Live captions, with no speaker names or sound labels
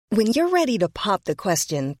When you're ready to pop the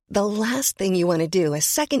question, the last thing you want to do is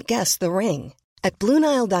second-guess the ring. At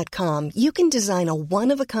BlueNile.com, you can design a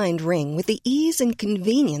one-of-a-kind ring with the ease and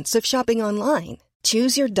convenience of shopping online.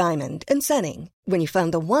 Choose your diamond and setting. When you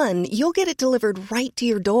find the one, you'll get it delivered right to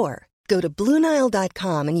your door. Go to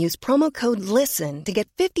BlueNile.com and use promo code LISTEN to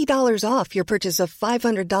get $50 off your purchase of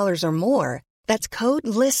 $500 or more. That's code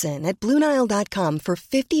LISTEN at BlueNile.com for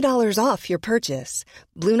 $50 off your purchase.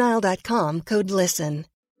 BlueNile.com, code LISTEN.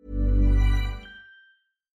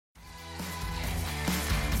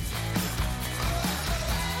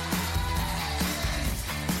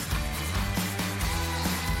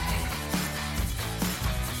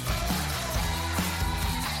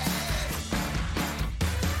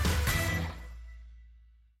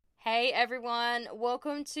 Hey everyone,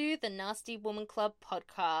 welcome to the Nasty Woman Club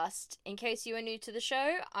podcast. In case you are new to the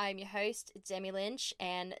show, I'm your host, Demi Lynch,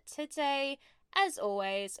 and today, as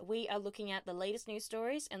always, we are looking at the latest news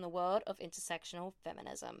stories in the world of intersectional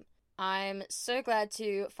feminism. I'm so glad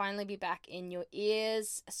to finally be back in your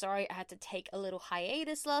ears. Sorry I had to take a little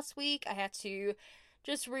hiatus last week. I had to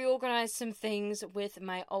just reorganize some things with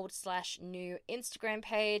my old/new Instagram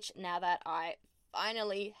page now that I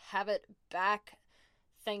finally have it back.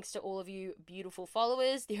 Thanks to all of you beautiful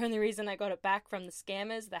followers. The only reason I got it back from the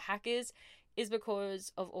scammers, the hackers, is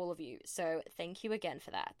because of all of you. So thank you again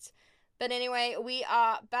for that. But anyway, we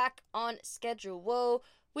are back on schedule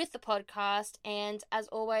with the podcast. And as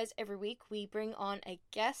always, every week we bring on a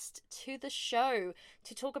guest to the show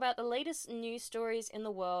to talk about the latest news stories in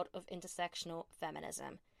the world of intersectional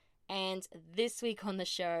feminism. And this week on the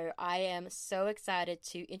show, I am so excited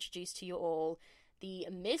to introduce to you all the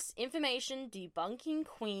misinformation debunking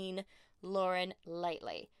queen, Lauren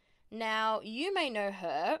Lately. Now, you may know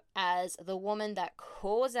her as the woman that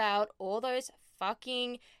calls out all those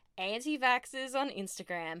fucking anti-vaxxers on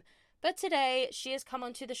Instagram, but today she has come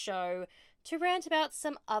onto the show to rant about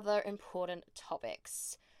some other important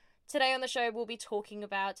topics. Today on the show, we'll be talking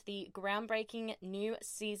about the groundbreaking new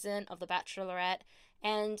season of The Bachelorette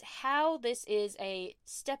and how this is a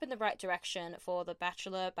step in the right direction for the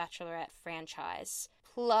Bachelor/Bachelorette franchise.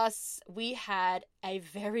 Plus, we had a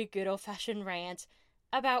very good old-fashioned rant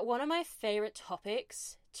about one of my favorite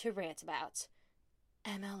topics to rant about,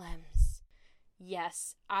 MLMs.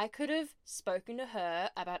 Yes, I could have spoken to her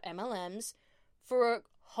about MLMs for a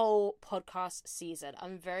whole podcast season.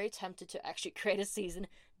 I'm very tempted to actually create a season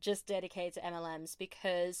just dedicated to MLMs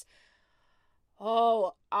because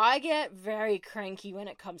I get very cranky when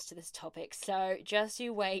it comes to this topic. So just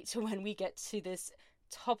you wait to when we get to this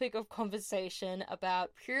topic of conversation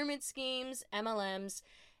about pyramid schemes, MLMs,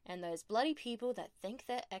 and those bloody people that think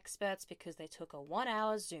they're experts because they took a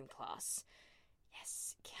 1-hour Zoom class.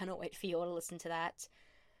 Yes, cannot wait for you all to listen to that.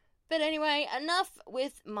 But anyway, enough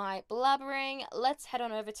with my blabbering. Let's head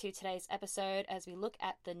on over to today's episode as we look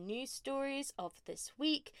at the news stories of this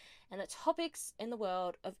week and the topics in the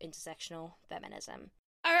world of intersectional feminism.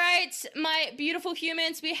 All right, my beautiful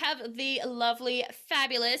humans, we have the lovely,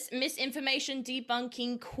 fabulous misinformation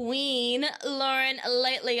debunking queen, Lauren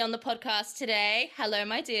Lately, on the podcast today. Hello,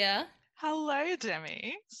 my dear. Hello,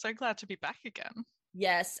 Demi. So glad to be back again.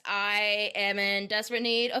 Yes, I am in desperate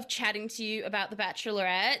need of chatting to you about The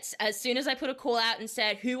Bachelorette. As soon as I put a call out and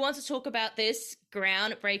said, who wants to talk about this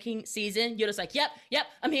groundbreaking season? You're just like, yep,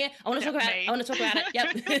 I'm here. I want to talk about it. I want to talk about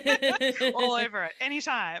it. Yep. All over it.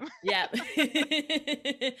 Anytime. Yep.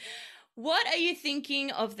 What are you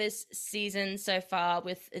thinking of this season so far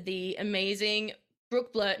with the amazing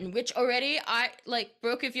Brooke Blurton, which already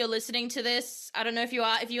Brooke, if you're listening to this, I don't know if you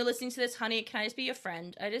are, if you're listening to this, honey, can I just be your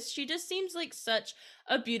friend? She just seems like such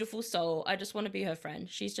a beautiful soul. I just want to be her friend.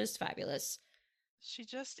 She's just fabulous. She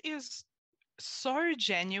just is so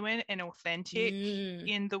genuine and authentic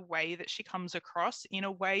in the way that she comes across, in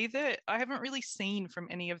a way that I haven't really seen from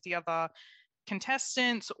any of the other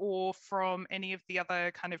contestants or from any of the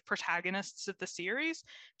other kind of protagonists of the series.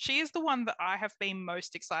 She is the one that I have been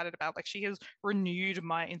most excited about. Like, she has renewed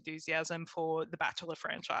my enthusiasm for the Bachelor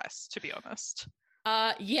franchise, to be honest.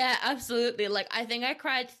 Yeah, absolutely. Like, I think I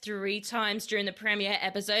cried 3 times during the premiere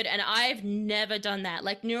episode, and I've never done that.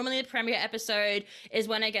 Like, normally the premiere episode is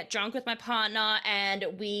when I get drunk with my partner and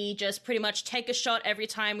we just pretty much take a shot every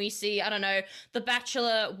time we see, I don't know, the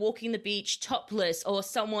Bachelor walking the beach topless or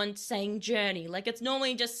someone saying journey. Like, it's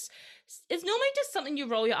normally just something you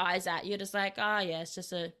roll your eyes at. You're just like, yeah, it's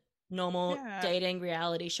just a normal dating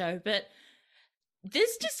reality show. But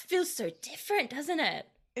this just feels so different, doesn't it?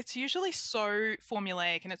 It's usually so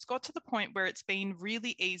formulaic, and it's got to the point where it's been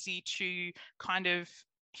really easy to kind of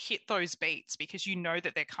hit those beats because you know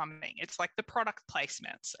that they're coming. It's like the product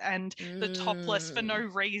placements and the topless for no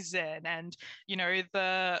reason, and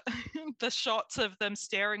the the shots of them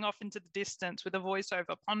staring off into the distance with a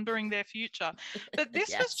voiceover pondering their future. But this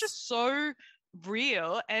was Yes. just so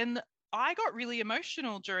real, and I got really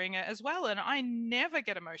emotional during it as well. And I never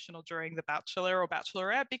get emotional during The Bachelor or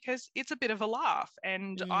Bachelorette because it's a bit of a laugh,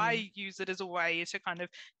 and I use it as a way to kind of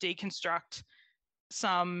deconstruct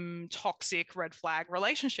some toxic red flag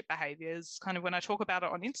relationship behaviors kind of when I talk about it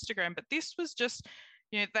on Instagram. But this was just,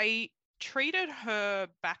 they treated her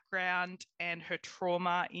background and her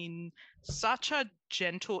trauma in such a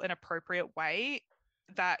gentle and appropriate way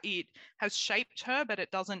that it has shaped her, but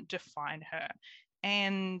it doesn't define her.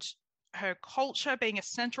 And her culture being a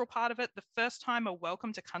central part of it, the first time a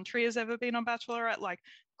welcome to country has ever been on Bachelorette, like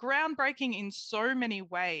groundbreaking in so many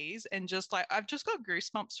ways. And just like, I've just got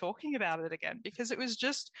goosebumps talking about it again because it was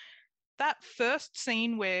just that first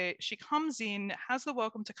scene where she comes in, has the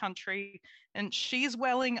welcome to country, and she's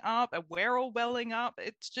welling up and we're all welling up.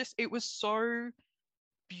 It was so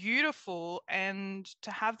beautiful. And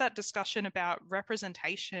to have that discussion about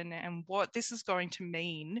representation and what this is going to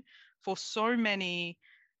mean for so many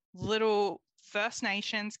little First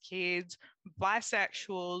Nations kids,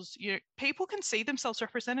 bisexuals, people can see themselves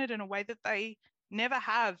represented in a way that they never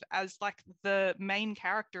have as like the main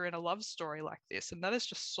character in a love story like this. And that is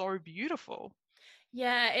just so beautiful.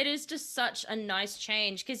 Yeah, it is just such a nice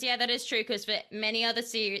change. Because, yeah, that is true. Because for many other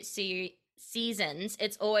seasons,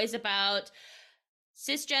 it's always about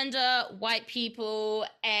cisgender white people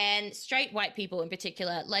and straight white people in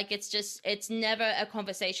particular. Like, it's never a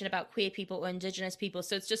conversation about queer people or indigenous people.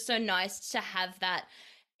 So it's just so nice to have that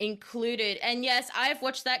included. And yes, I've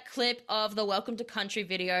watched that clip of the Welcome to Country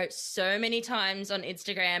video so many times on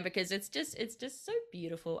Instagram because it's just so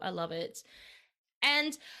beautiful. I love it.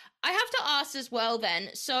 And I have to ask as well then,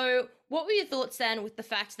 so what were your thoughts then with the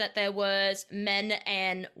fact that there was men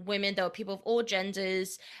and women, there were people of all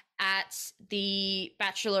genders at the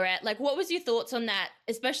Bachelorette? Like, what was your thoughts on that,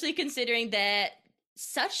 especially considering their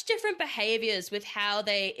such different behaviors with how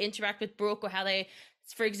they interact with Brooke or how they,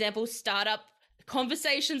 for example, start up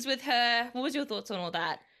conversations with her? What was your thoughts on all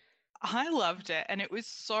that? I loved it. And it was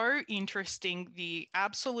so interesting, the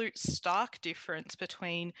absolute stark difference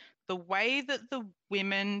between the way that the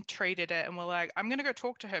women treated it and were like, I'm going to go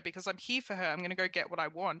talk to her because I'm here for her. I'm going to go get what I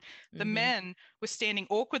want. The men were standing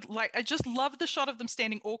awkward. Like, I just love the shot of them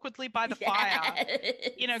standing awkwardly by the fire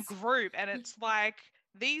in a group. And it's like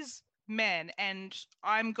these men, and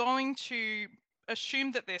I'm going to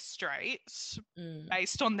assume that they're straight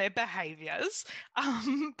based on their behaviors.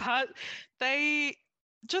 But they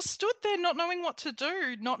just stood there not knowing what to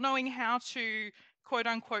do, not knowing how to quote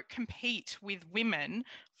unquote compete with women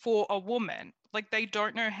for a woman. Like, they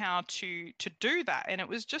don't know how to do that. And it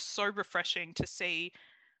was just so refreshing to see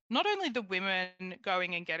not only the women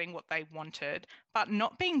going and getting what they wanted, but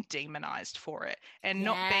not being demonized for it and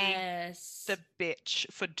not being the bitch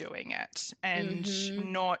for doing it, and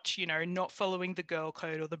not following the girl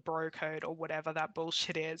code or the bro code or whatever that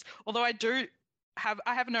bullshit is. Although I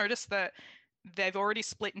have noticed that they've already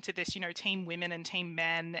split into this, team women and team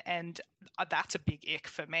men, and that's a big ick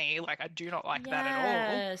for me. Like, I do not like that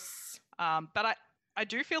at all. But I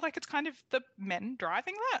do feel like it's kind of the men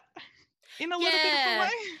driving that in a little bit of a way.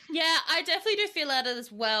 Yeah, I definitely do feel that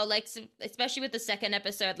as well. Like, especially with the second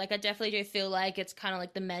episode, like, I definitely do feel like it's kind of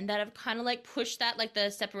like the men that have kind of like pushed that, like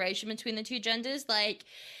the separation between the two genders. Like,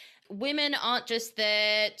 women aren't just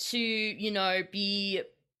there to, be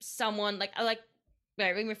someone like, wait,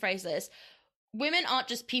 let me rephrase this. Women aren't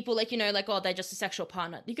just people like, oh, they're just a sexual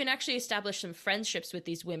partner. You can actually establish some friendships with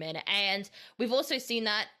these women. And we've also seen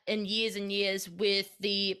that in years and years with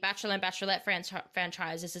the Bachelor and Bachelorette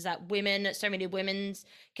franchises, is that so many women's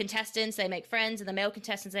contestants, they make friends, and the male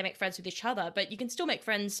contestants, they make friends with each other. But you can still make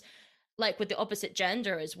friends like with the opposite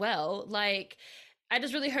gender as well. Like, I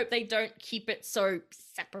just really hope they don't keep it so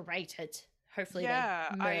separated. Hopefully they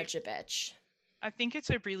merge a bit. I think it's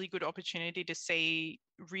a really good opportunity to see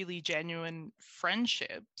really genuine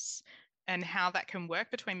friendships and how that can work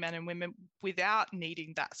between men and women without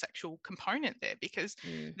needing that sexual component there, because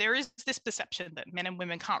there is this perception that men and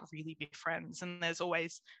women can't really be friends, and there's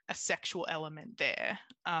always a sexual element there.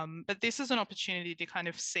 But this is an opportunity to kind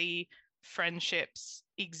of see friendships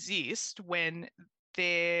exist when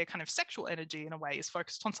their kind of sexual energy in a way is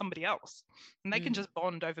focused on somebody else, and they can just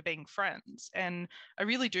bond over being friends. And I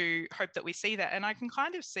really do hope that we see that. And I can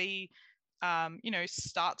kind of see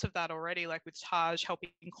starts of that already, like with Taj helping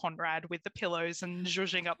Conrad with the pillows and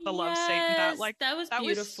zhuzhing up the love seat, and that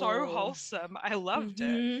was so wholesome. I loved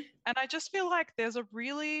it. And I just feel like there's a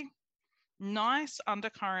really nice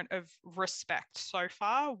undercurrent of respect so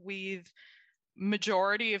far with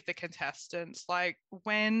majority of the contestants. Like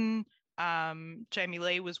when Jamie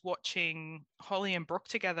Lee was watching Holly and Brooke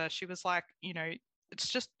together, she was like,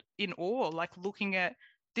 it's just in awe, like looking at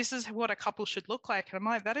this is what a couple should look like. And I'm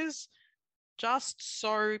like, that is just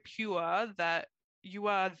so pure that you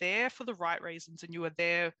are there for the right reasons and you are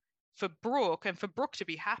there for Brooke and for Brooke to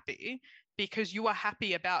be happy because you are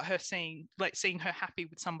happy about her seeing her happy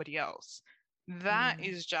with somebody else. That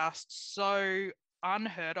is just so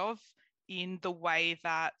unheard of in the way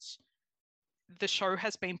that the show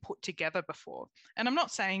has been put together before. And I'm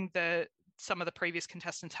not saying that some of the previous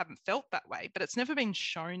contestants haven't felt that way, but it's never been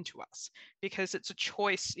shown to us because it's a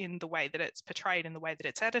choice in the way that it's portrayed, in the way that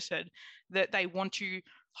it's edited, that they want to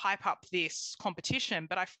hype up this competition.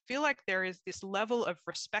 But I feel like there is this level of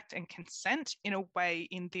respect and consent in a way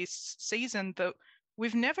in this season that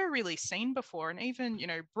we've never really seen before. And even,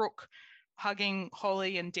 Brooke hugging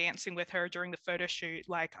Holly and dancing with her during the photo shoot,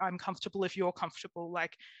 like, I'm comfortable if you're comfortable,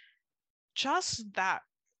 like just that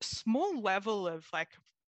small level of like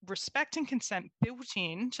respect and consent built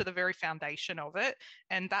in to the very foundation of it,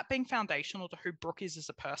 and that being foundational to who Brooke is as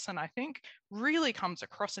a person, I think really comes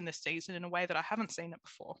across in this season in a way that I haven't seen it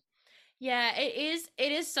before. Yeah, it is.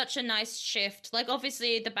 It is such a nice shift. Like,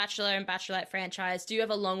 obviously, the Bachelor and Bachelorette franchise do have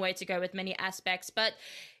a long way to go with many aspects, but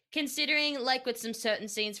considering, like, with some certain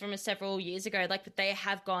scenes from several years ago, like, they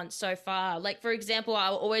have gone so far. Like, for example,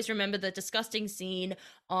 I'll always remember the disgusting scene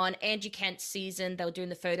on Angie Kent's season. They were doing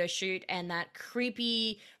the photo shoot, and that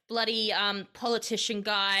creepy, bloody politician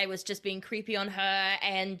guy was just being creepy on her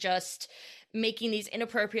and just making these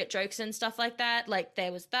inappropriate jokes and stuff like that. Like,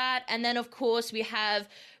 there was that. And then, of course, we have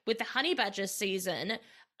with the Honey Badger season,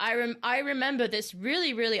 I remember this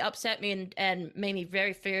really, really upset me and made me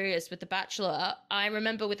very furious with The Bachelor. I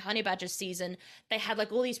remember with Honey Badger season, they had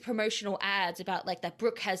like all these promotional ads about like that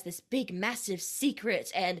Brooke has this big, massive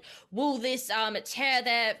secret and will this tear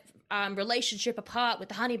their relationship apart with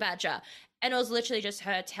the Honey Badger. And it was literally just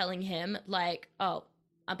her telling him like, oh,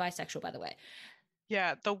 I'm bisexual, by the way.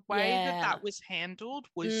 Yeah, the way that was handled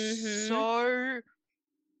was Mm-hmm. so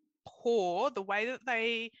poor. The way that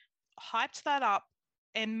they hyped that up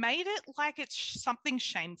and made it like it's something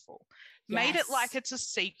shameful, made it like it's a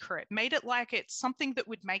secret, made it like it's something that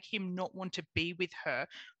would make him not want to be with her,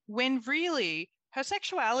 when really her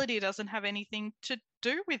sexuality doesn't have anything to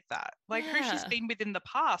do with that. Like who she's been with in the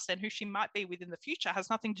past and who she might be with in the future has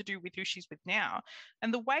nothing to do with who she's with now.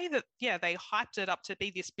 And the way that, they hyped it up to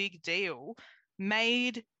be this big deal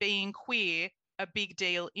made being queer a big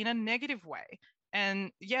deal in a negative way.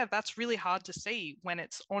 And that's really hard to see when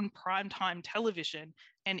it's on primetime television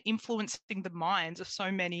and influencing the minds of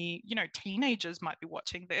so many, teenagers might be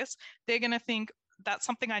watching this. They're going to think that's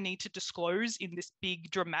something I need to disclose in this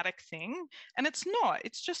big dramatic thing. And it's not,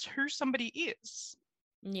 it's just who somebody is.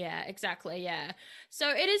 Yeah, exactly. Yeah.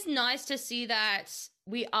 So it is nice to see that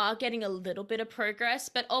we are getting a little bit of progress,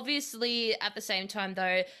 but obviously at the same time,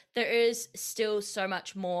 though, there is still so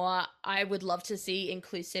much more I would love to see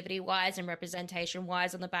inclusivity wise and representation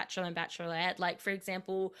wise on The Bachelor and Bachelorette. Like, for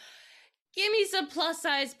example, give me some plus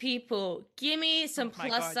size people. Give me some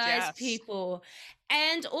plus size people.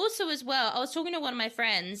 And also, as well, I was talking to one of my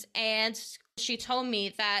friends and she told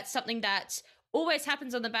me that something that always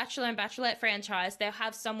happens on the Bachelor and Bachelorette franchise, they'll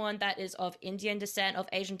have someone that is of Indian descent, of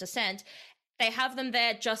Asian descent. They have them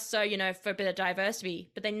there just so, for a bit of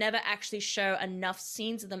diversity, but they never actually show enough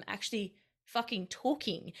scenes of them actually fucking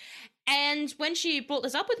talking. And when she brought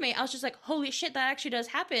this up with me, I was just like, holy shit, that actually does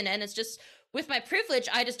happen. And it's just, with my privilege,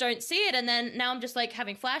 I just don't see it. And then now I'm just like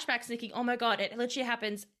having flashbacks thinking, oh my God, it literally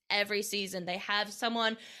happens every season. They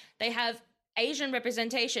have Asian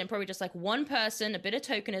representation, probably just like one person, a bit of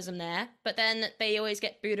tokenism there, but then they always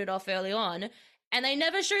get booted off early on and they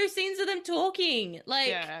never show scenes of them talking.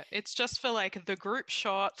 Like, it's just for like the group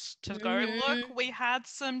shot to go, look, we had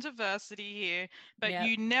some diversity here, but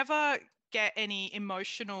you never get any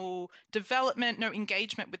emotional development, no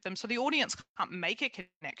engagement with them. So the audience can't make a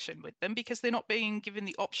connection with them because they're not being given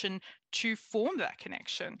the option to form that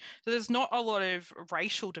connection. So there's not a lot of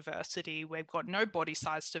racial diversity. We've got no body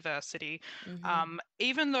size diversity.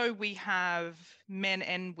 Even though we have men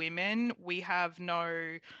and women, we have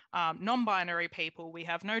no non-binary people, we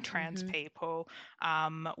have no trans people,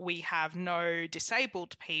 we have no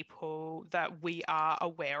disabled people that we are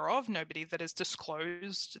aware of, nobody that has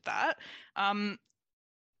disclosed that.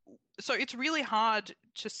 So it's really hard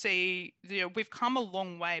to see, we've come a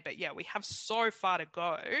long way, but we have so far to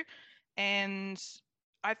go. And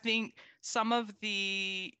I think some of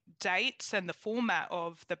the dates and the format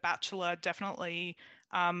of The Bachelor definitely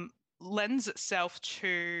lends itself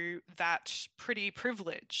to that pretty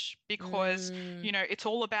privilege because, you know, it's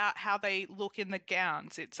all about how they look in the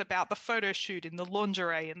gowns. It's about the photo shoot in the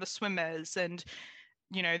lingerie and the swimmers and,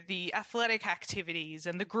 you know, the athletic activities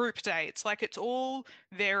and the group dates. Like, it's all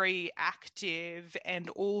very active and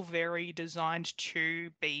all very designed to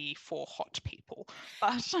be for hot people.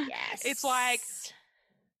 But it's like, Yes.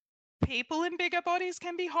 people in bigger bodies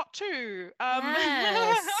can be hot too.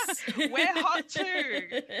 Yes. We're hot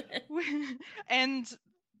too. And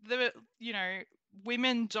you know,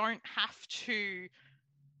 women don't have to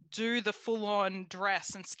do the full-on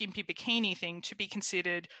dress and skimpy bikini thing to be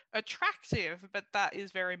considered attractive, but that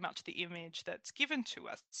is very much the image that's given to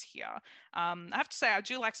us here. I have to say, I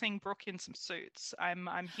do like seeing Brooke in some suits. I'm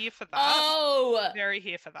here for that. Oh, very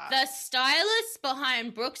here for that. The stylist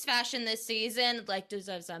behind Brooke's fashion this season, like,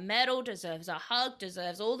 deserves a medal, deserves a hug,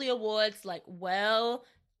 deserves all the awards. Like, well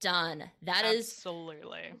done.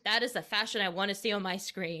 Absolutely. That is the fashion I want to see on my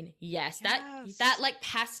screen. Yes. That like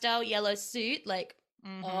pastel yellow suit, like,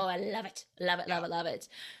 oh, I love it. Love it, love it, love it.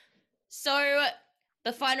 So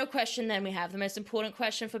the final question then we have, the most important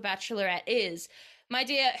question for Bachelorette is, my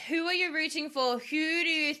dear, who are you rooting for? Who do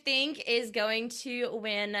you think is going to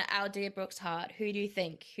win our dear Brooke's heart? Who do you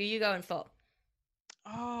think? Who are you going for?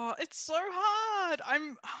 Oh, it's so hard.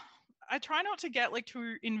 I try not to get like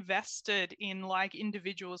too invested in like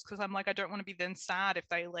individuals because I'm like, I don't want to be then sad if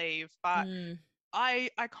they leave. But I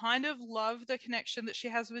kind of love the connection that she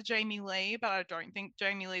has with Jamie Lee, but I don't think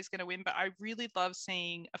Jamie Lee's going to win. But I really love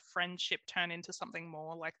seeing a friendship turn into something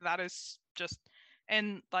more. Like, that is just,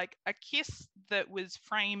 and like a kiss that was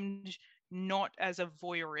framed not as a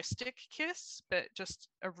voyeuristic kiss, but just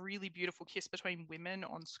a really beautiful kiss between women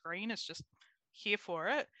on screen is just here for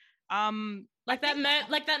it. Like that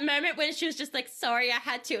moment when she was just like, sorry, I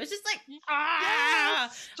had to. It was just like,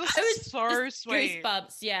 just so sweet.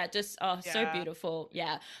 Goosebumps. Yeah, just so beautiful.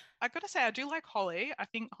 Yeah. I gotta say, I do like Holly. I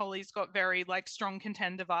think Holly's got very like strong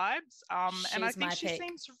contender vibes. And I think she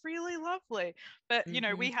seems really lovely. But you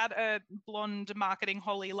know, we had a blonde marketing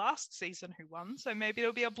Holly last season who won, so maybe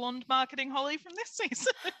it'll be a blonde marketing Holly from this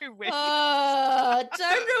season who wins. Oh,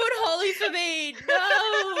 don't ruin Holly for me.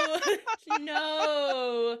 No.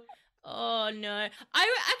 No. Oh no.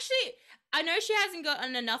 I know she hasn't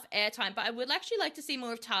gotten enough airtime, but I would actually like to see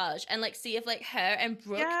more of Taj and like see if like her and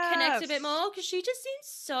Brooke connect a bit more, because she just seems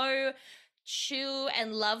so chill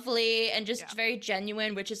and lovely and just very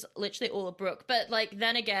genuine, which is literally all of Brooke. But like,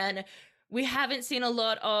 then again, we haven't seen a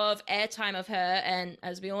lot of airtime of her, and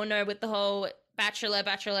as we all know with the whole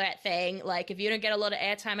bachelorette thing, like, if you don't get a lot of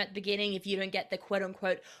airtime at the beginning, if you don't get the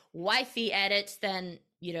quote-unquote wifey edits, then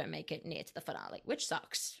you don't make it near to the finale, which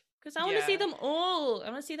sucks. Because I want to see them all.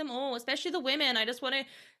 I want to see them all, especially the women. I just want to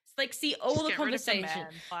like see all the conversation.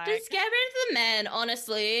 Just get rid of the men,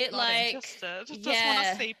 honestly. Not interested. Just want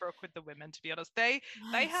to see Brooke with the women, to be honest. They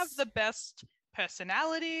have the best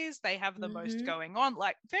personalities. They have the most going on.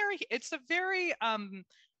 Like, it's a very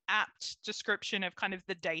apt description of kind of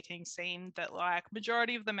the dating scene, that like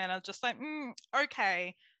majority of the men are just like,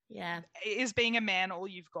 okay. Yeah. Is being a man all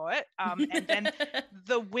you've got? And then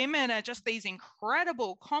the women are just these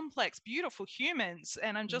incredible, complex, beautiful humans.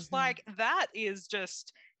 And I'm just like, that is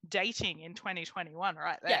just dating in 2021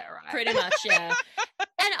 right there, right? Pretty much, yeah.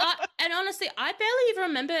 And honestly, I barely even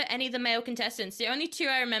remember any of the male contestants. The only two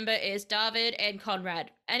I remember is David and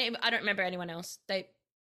Conrad. And I don't remember anyone else.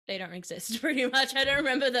 They don't exist, pretty much. I don't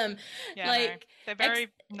remember them. Yeah, like, no. They're very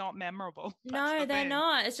not memorable. No, they're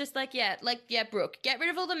not. It's just like, Brooke, get rid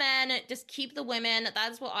of all the men, just keep the women.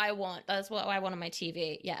 That's what I want. That's what I want on my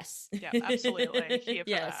TV. Yes. Yeah, absolutely. Here for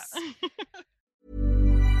that.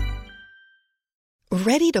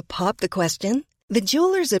 Ready to pop the question? The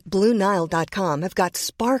jewelers at BlueNile.com have got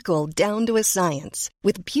sparkle down to a science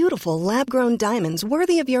with beautiful lab-grown diamonds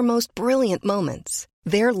worthy of your most brilliant moments.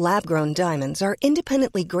 Their lab-grown diamonds are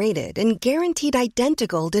independently graded and guaranteed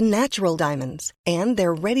identical to natural diamonds, and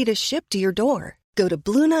they're ready to ship to your door. Go to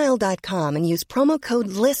BlueNile.com and use promo code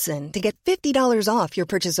LISTEN to get $50 off your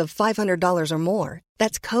purchase of $500 or more.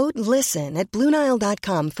 That's code LISTEN at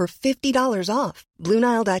BlueNile.com for $50 off.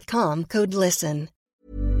 BlueNile.com, code LISTEN.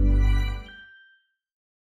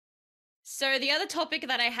 So the other topic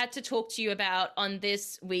that I had to talk to you about on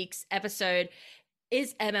this week's episode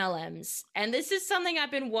is MLMs. And this is something I've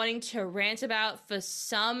been wanting to rant about for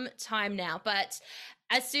some time now. But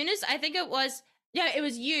as soon as it was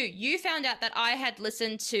you found out that I had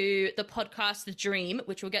listened to the podcast The Dream,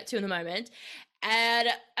 which we'll get to in a moment. And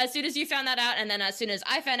as soon as you found that out, and then as soon as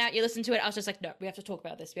I found out you listened to it, I was just like, no, we have to talk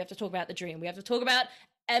about this. We have to talk about The Dream. We have to talk about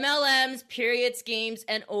MLMs, period schemes,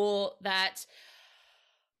 and all that.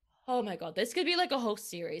 Oh my God, this could be like a whole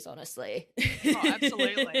series, honestly. Oh,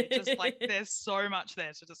 absolutely. Just like there's so much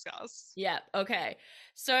there to discuss. Yeah, okay.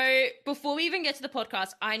 So before we even get to the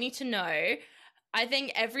podcast, I need to know, I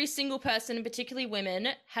think every single person, particularly women,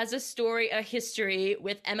 has a story, a history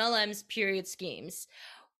with MLMs period schemes.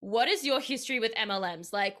 What is your history with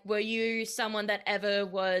MLMs? Like, were you someone that ever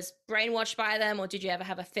was brainwashed by them, or did you ever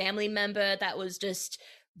have a family member that was just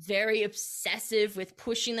very obsessive with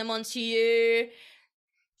pushing them onto you?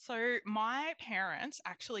 So my parents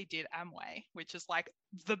actually did Amway, which is like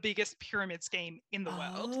the biggest pyramid scheme in the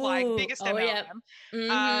world, like biggest Yeah.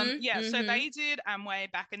 MLM. Yeah, so Mm-hmm. they did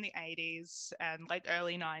Amway back in the 80s and like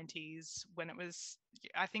early 90s when it was,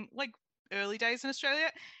 I think, like early days in Australia.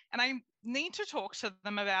 And I need to talk to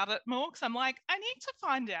them about it more because I'm like, I need to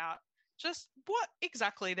find out just what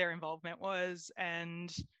exactly their involvement was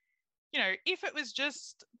and if it was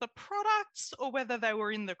just the products or whether they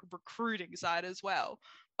were in the recruiting side as well.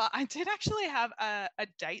 But I did actually have a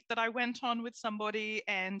date that I went on with somebody,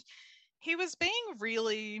 and he was being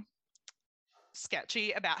really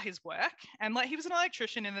sketchy about his work. And like he was an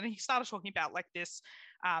electrician, and then he started talking about like this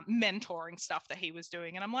mentoring stuff that he was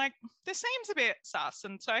doing. And I'm like, this seems a bit sus.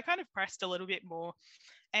 And so I kind of pressed a little bit more.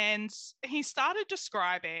 And he started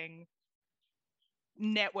describing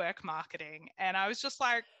network marketing. And I was just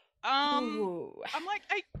like, Ooh. I'm like,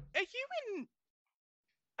 are you in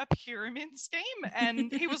a pyramid scheme?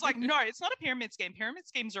 And he was like, no, it's not a pyramid scheme. Pyramid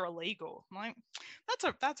schemes are illegal. I'm like,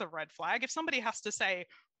 that's a red flag. If somebody has to say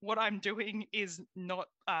what I'm doing is not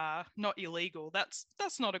illegal, that's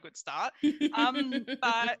not a good start.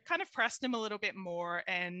 But kind of pressed him a little bit more,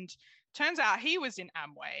 and turns out he was in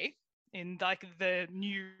Amway, in like the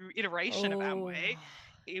new iteration of Amway,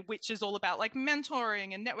 which is all about like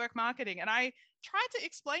mentoring and network marketing. And I tried to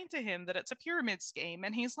explain to him that it's a pyramid scheme,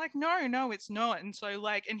 and he's like, no, it's not. And so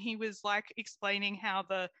like, and he was like explaining how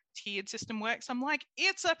the tiered system works. I'm like,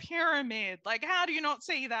 it's a pyramid. Like, how do you not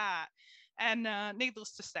see that? And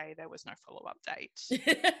needless to say, there was no follow-up date.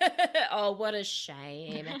 Oh, what a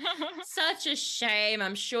shame. Such a shame.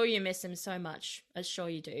 I'm sure you miss him so much. I'm sure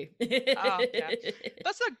you do. Oh, yeah.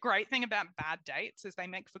 That's the great thing about bad dates is they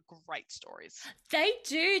make for great stories. They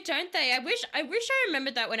do, don't they? I wish I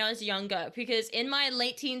remembered that when I was younger, because in my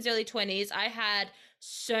late teens, early 20s, I had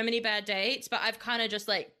so many bad dates, but I've kind of just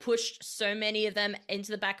like pushed so many of them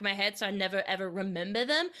into the back of my head, so I never ever remember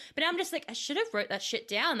them. But now I'm just like, I should have wrote that shit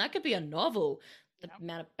down. That could be a novel. The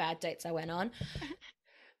amount of bad dates I went on.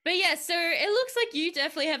 But yeah, so it looks like you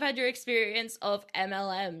definitely have had your experience of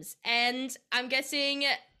MLMs. And I'm guessing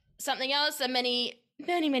something else that many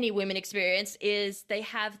women experience is they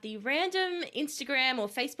have the random Instagram or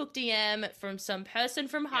Facebook DM from some person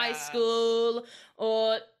from high school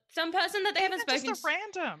or some person that they haven't spoken to. Just a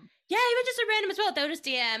random. Yeah, even just a random as well. They'll just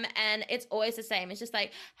DM and it's always the same. It's just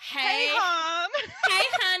like, hey hon. Hey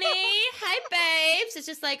honey, hey babes. It's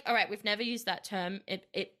just like, all right, we've never used that term at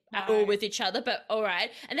all with each other, but all right.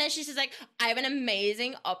 And then she's just like, I have an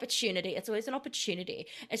amazing opportunity. It's always an opportunity.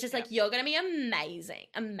 It's just like, you're going to be amazing.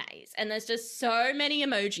 And there's just so many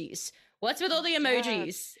emojis. What's with all the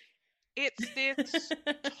emojis? It's this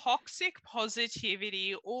toxic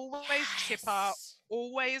positivity, always chipper,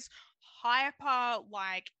 always hyper,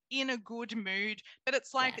 like in a good mood. But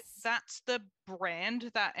it's like that's the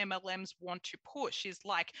brand that MLMs want to push, is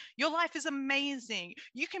like, your life is amazing.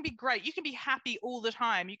 You can be great. You can be happy all the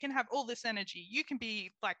time. You can have all this energy. You can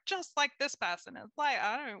be like just like this person. It's like,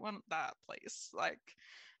 I don't want that, please. Like,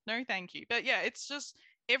 no, thank you. But yeah, it's just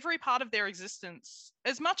every part of their existence,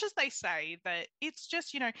 as much as they say that it's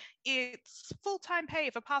just, it's full-time pay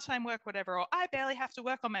for part-time work, whatever, or I barely have to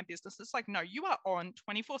work on my business. It's like, no, you are on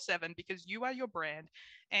 24/7 because you are your brand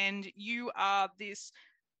and you are this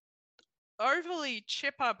overly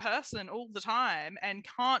chipper person all the time and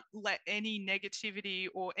can't let any negativity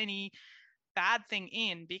or any bad thing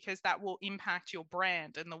in, because that will impact your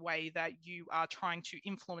brand and the way that you are trying to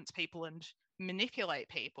influence people and manipulate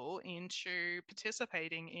people into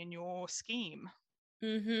participating in your scheme.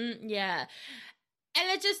 Yeah. And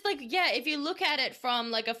it's just like, yeah, if you look at it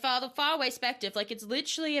from like a far away perspective, like it's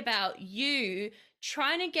literally about you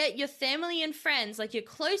trying to get your family and friends, like your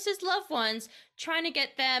closest loved ones, trying to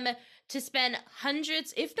get them to spend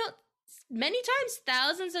hundreds, if not many times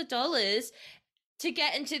thousands of dollars to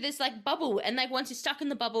get into this like bubble. And like once you're stuck in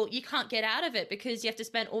the bubble, you can't get out of it because you have to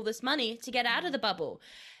spend all this money to get out of the bubble.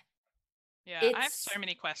 Yeah, I have so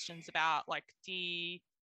many questions about like the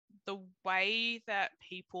way that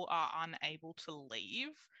people are unable to leave.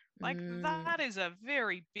 Like that is a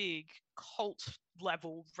very big cult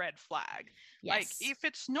level red flag. Yes. Like if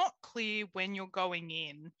it's not clear when you're going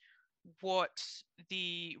in what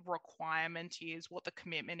the requirement is, what the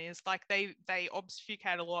commitment is. Like they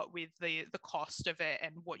obfuscate a lot with the cost of it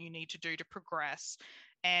and what you need to do to progress.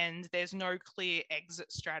 And there's no clear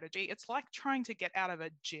exit strategy. It's like trying to get out of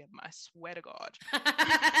a gym, I swear to God.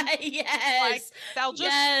 Yes. Like they'll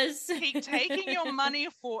just keep taking your money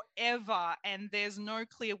forever and there's no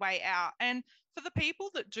clear way out. And for the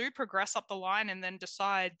people that do progress up the line and then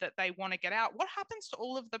decide that they want to get out, what happens to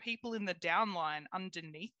all of the people in the downline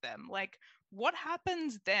underneath them? Like, what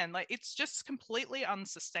happens then? Like, it's just completely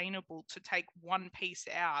unsustainable to take one piece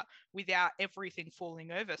out without everything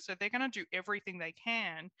falling over. So they're going to do everything they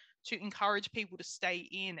can to encourage people to stay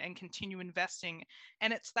in and continue investing.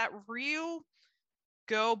 And it's that real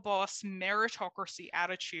girl boss meritocracy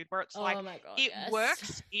attitude where it's like, my God, it yes.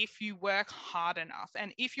 works if you work hard enough,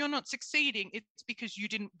 and if you're not succeeding, it's because you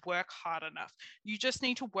didn't work hard enough. You just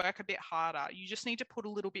need to work a bit harder. You just need to put a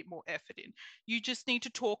little bit more effort in. You just need to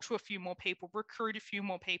talk to a few more people, recruit a few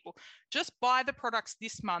more people, just buy the products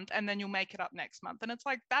this month and then you'll make it up next month. And it's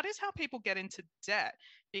like, that is how people get into debt,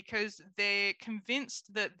 because they're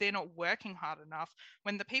convinced that they're not working hard enough,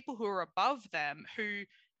 when the people who are above them, who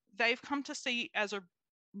they've come to see as a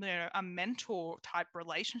mentor type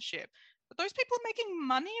relationship, but those people are making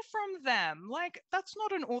money from them. Like, that's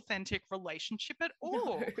not an authentic relationship at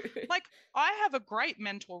all. No. Like, I have a great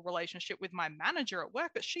mentor relationship with my manager at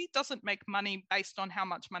work, but she doesn't make money based on how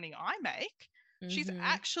much money I make. She's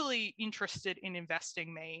actually interested in investing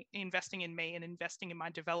in me and investing in my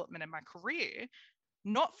development and my career,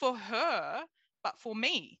 not for her, but for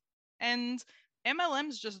me. And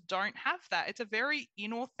MLMs just don't have that. It's a very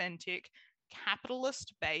inauthentic,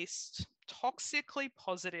 capitalist-based, toxically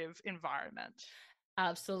positive environment.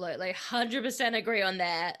 Absolutely. 100% agree on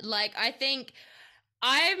that. Like, I think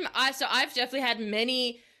I've definitely had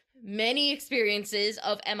many experiences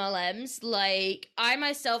of MLMs. Like, I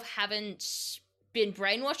myself haven't been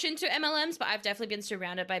brainwashed into MLMs, but I've definitely been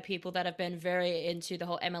surrounded by people that have been very into the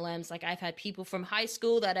whole MLMs. Like, I've had people from high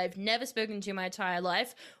school that I've never spoken to my entire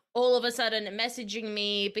life all of a sudden messaging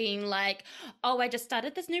me being like, oh, I just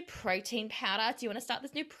started this new protein powder. Do you want to start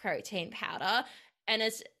this new protein powder? And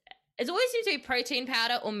it's always seems to be protein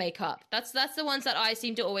powder or makeup. That's the ones that I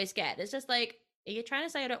seem to always get. It's just like, are you trying to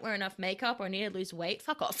say I don't wear enough makeup or I need to lose weight?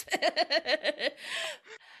 Fuck off.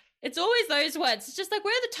 It's always those words. It's just like,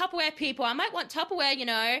 we're the Tupperware people. I might want Tupperware, you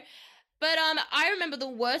know. But I remember the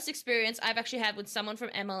worst experience I've actually had with someone from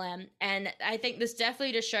MLM, and I think this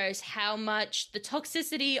definitely just shows how much the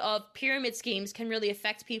toxicity of pyramid schemes can really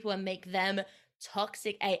affect people and make them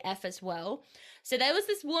toxic AF as well. So there was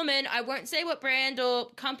this woman, I won't say what brand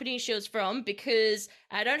or company she was from because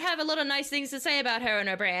I don't have a lot of nice things to say about her and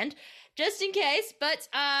her brand, just in case, but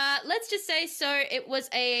let's just say, so it was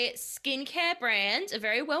a skincare brand, a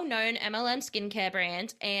very well-known MLM skincare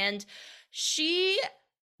brand, and she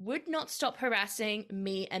would not stop harassing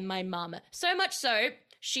me and my mum. So much so,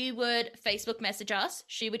 she would Facebook message us,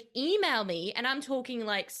 she would email me, and I'm talking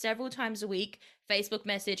like several times a week, Facebook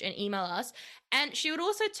message and email us, and she would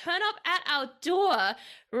also turn up at our door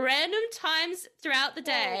random times throughout the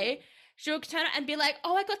day. She would turn up and be like,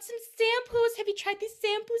 oh, I got some samples. Have you tried these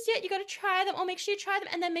samples yet? You got to try them, or make sure you try them,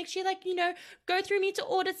 and then make sure, like, you know, go through me to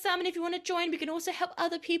order some, and if you want to join, we can also help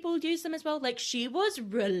other people use them as well. Like, she was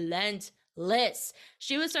relentless.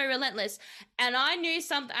 She was so relentless. And I knew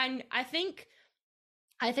something. I think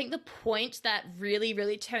the point that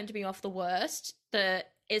really turned me off the worst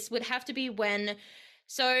would have to be when,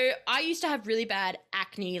 so I used to have really bad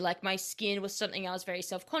acne. Like, my skin was something I was very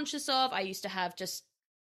self-conscious of. I used to have just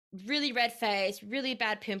really red face, really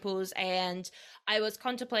bad pimples, and I was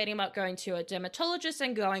contemplating about going to a dermatologist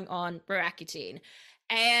and going on Roaccutane.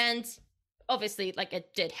 And obviously, like,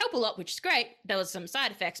 it did help a lot, which is great. There was some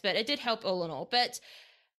side effects, but it did help all in all. But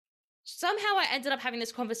somehow I ended up having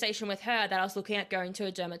this conversation with her that I was looking at going to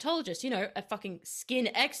a dermatologist, you know, a fucking skin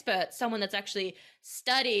expert, someone that's actually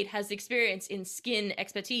studied, has experience in skin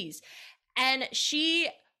expertise. And she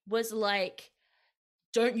was like,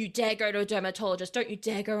 don't you dare go to a dermatologist. Don't you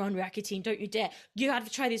dare go on Roaccutane. Don't you dare. You have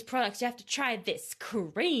to try these products. You have to try this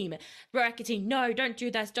cream. Roaccutane, no, don't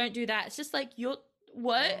do this. Don't do that. It's just like, you're,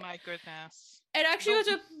 what? Oh my goodness. It actually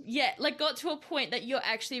got to a point that you're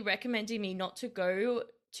actually recommending me not to go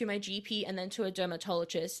to my GP and then to a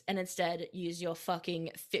dermatologist and instead use your fucking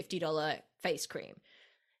 $50 face cream.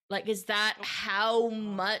 Like, is that how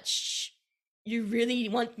much you really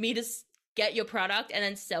want me to get your product and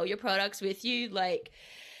then sell your products with you? Like,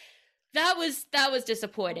 that was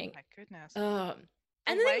disappointing. Oh my goodness.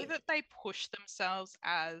 the way that they push themselves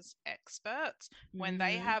as experts when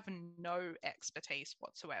they have no expertise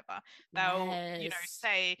whatsoever. They'll,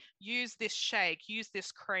 say, use this shake, use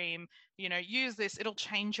this cream, use this, it'll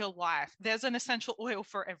change your life. There's an essential oil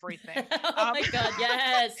for everything. Oh my God,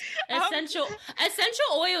 yes. Essential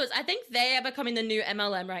oils. I think they are becoming the new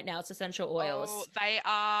MLM right now. It's essential oils. Oh, they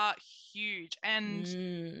are huge.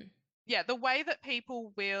 And yeah, the way that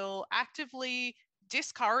people will actively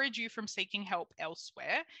discourage you from seeking help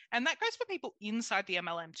elsewhere. And that goes for people inside the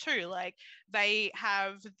MLM too. Like, they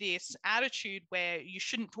have this attitude where you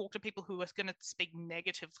shouldn't talk to people who are going to speak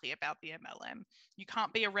negatively about the MLM. You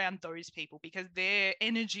can't be around those people because their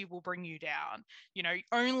energy will bring you down.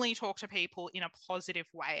 Only talk to people in a positive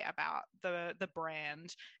way about the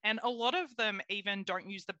brand. And a lot of them even don't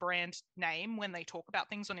use the brand name when they talk about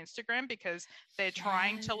things on Instagram because they're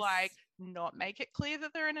trying to not make it clear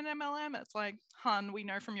that they're in an MLM. It's like, hun, we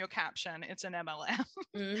know from your caption it's an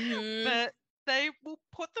MLM. But they will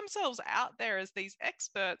put themselves out there as these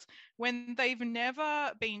experts when they've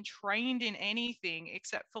never been trained in anything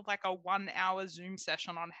except for like a 1-hour Zoom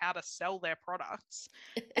session on how to sell their products.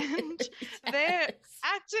 And they're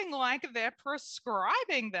acting like they're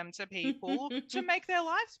prescribing them to people to make their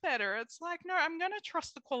lives better. It's like, no, I'm going to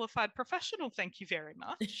trust the qualified professional. Thank you very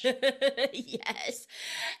much. Yes.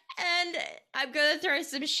 And I'm going to throw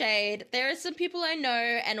some shade. There are some people I know,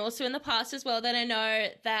 and also in the past as well, that I know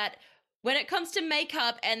that when it comes to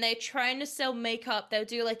makeup and they're trying to sell makeup, they'll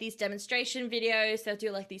do like these demonstration videos, they'll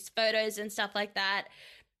do like these photos and stuff like that.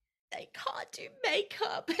 They can't do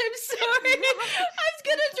makeup. I'm sorry. I was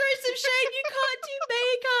going to throw some shade. You can't do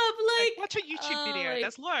makeup. Like, watch a YouTube video.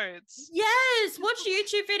 There's loads. Yes, watch a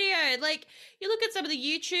YouTube video. Like, you look at some of the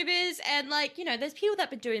YouTubers and like, there's people that have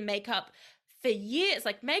been doing makeup for years.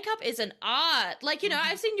 Like, makeup is an art. Like,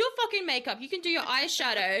 I've seen your fucking makeup. You can do your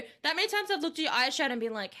eyeshadow. That many times I've looked at your eyeshadow and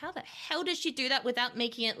been like, how the hell does she do that without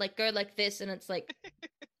making it like go like this? And it's like,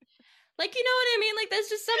 like, you know what I mean? Like, there's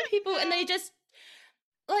just some people and they just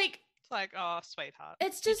like, it's like, oh, sweetheart.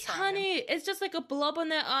 It's just, honey, it's just like a blob on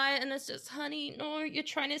their eye and it's just, honey, no, you're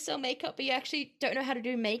trying to sell makeup, but you actually don't know how to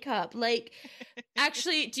do makeup. Like,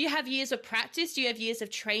 actually, do you have years of practice? Do you have years of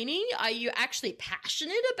training? Are you actually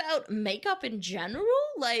passionate about makeup in general?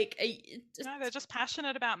 Like, no, they're just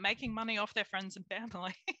passionate about making money off their friends and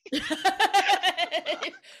family.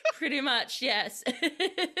 Pretty much, yes.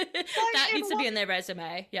 That needs to be in their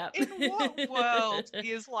resume. Yeah. In what world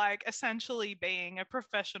is like essentially being a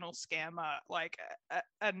professional scammer like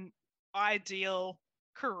an ideal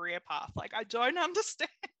career path? Like, I don't understand.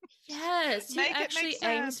 Yes, who actually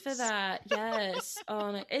aims for that? Yes.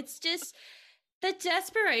 Oh, no, it's just the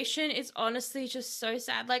desperation is honestly just so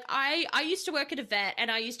sad. Like, I used to work at a vet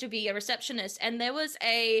and I used to be a receptionist, and there was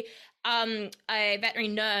a veterinary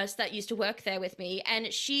nurse that used to work there with me,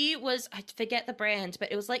 and she was, I forget the brand,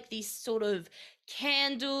 but it was like these sort of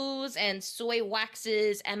candles and soy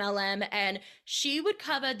waxes, MLM, and she would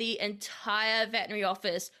cover the entire veterinary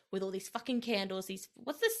office with all these fucking candles, these,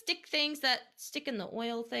 what's the stick things that stick in the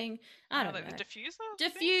oil thing? I don't know. The diffuser?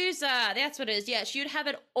 Diffuser, that's what it is. Yeah, she would have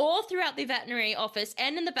it all throughout the veterinary office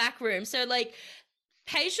and in the back room. So, like,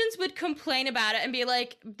 patients would complain about it and be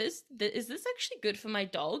like, is this actually good for my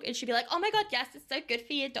dog? And she'd be like, oh my God, yes, it's so good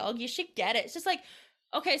for your dog. You should get it. It's just like,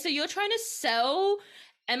 okay, so you're trying to sell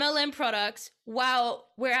MLM products while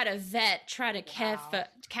we're at a vet trying to care for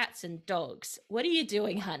cats and dogs. What are you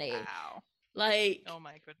doing, honey? Wow. Like, oh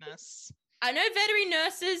my goodness. I know veterinary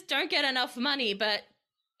nurses don't get enough money, but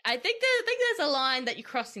I think there's a line that you're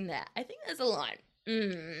crossing there. I think there's a line.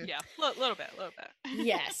 Yeah, a little bit.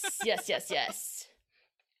 Yes.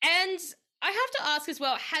 And I have to ask as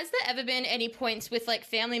well, has there ever been any points with like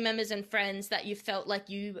family members and friends that you felt like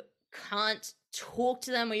you can't talk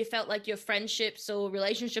to them, or you felt like your friendships or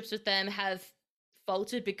relationships with them have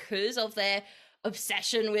faltered because of their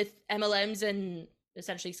obsession with MLMs and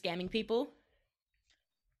essentially scamming people?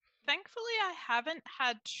 Thankfully, I haven't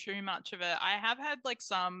had too much of it. I have had like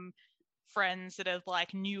some friends that have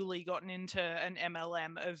like newly gotten into an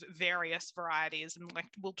MLM of various varieties and like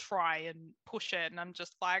will try and push it, and I'm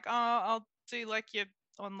just like, oh, I'll do like your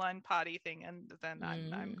online party thing and then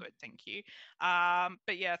I'm good, thank you.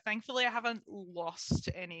 But yeah, thankfully I haven't lost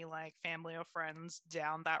any like family or friends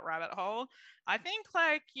down that rabbit hole. I think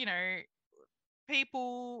like,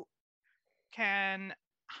 people can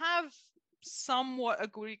have somewhat a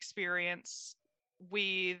good experience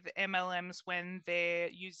with MLMs when they're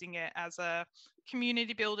using it as a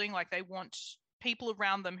community building, like they want people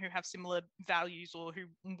around them who have similar values or who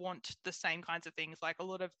want the same kinds of things. Like a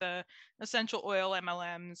lot of the essential oil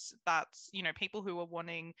MLMs, that's, people who are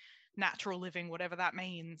wanting natural living, whatever that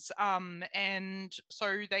means. And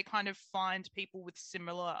so they kind of find people with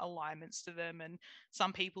similar alignments to them, and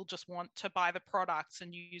some people just want to buy the products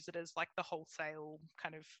and use it as like the wholesale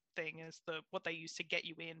kind of thing, as the what they use to get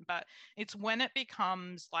you in. But it's when it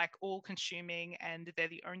becomes like all consuming and they're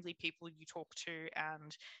the only people you talk to,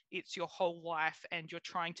 and it's your whole life, and you're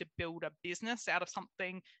trying to build a business out of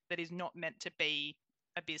something that is not meant to be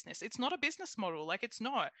a business. It's not a business model. Like it's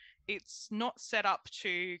not set up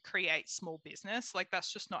to create small business. Like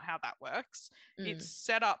that's just not how that works. It's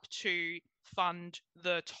set up to fund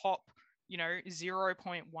the top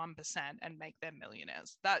 0.1% and make them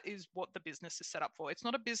millionaires. That is what the business is set up for. It's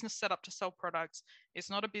not a business set up to sell products. It's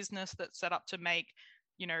not a business that's set up to make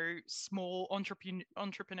small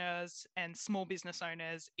entrepreneurs and small business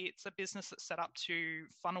owners. It's a business that's set up to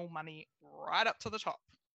funnel money right up to the top.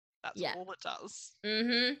 That's all it does.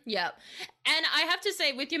 Yep. And I have to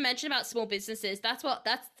say, with your mention about small businesses, that's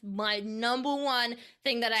my number one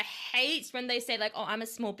thing that I hate when they say like, oh, I'm a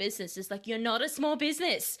small business. It's like, you're not a small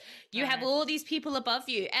business. You have all these people above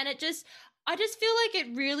you. And I just feel like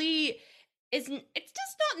it really isn't, it's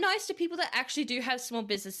just not nice to people that actually do have small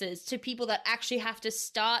businesses, to people that actually have to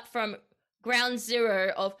start from ground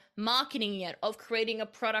zero of marketing it, of creating a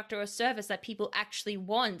product or a service that people actually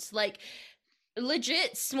want. Like,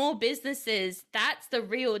 legit small businesses, that's the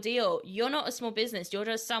real deal. You're not a small business. You're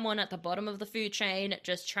just someone at the bottom of the food chain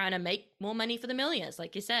just trying to make more money for the millions,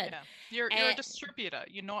 like you said. You're a distributor.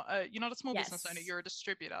 You're not a small business owner. You're a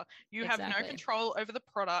distributor. You have no control over the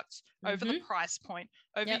product, over the price point,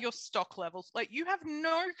 over your stock levels. Like you have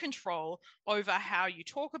no control over how you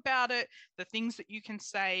talk about it, the things that you can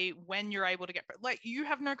say, when you're able to get, like you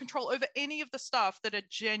have no control over any of the stuff that a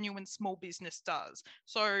genuine small business does.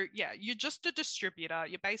 So yeah, you're just a distributor.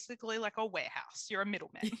 You're basically like a warehouse. You're a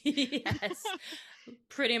middleman. Yes,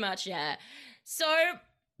 pretty much. Yeah. So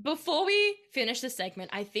before we finish the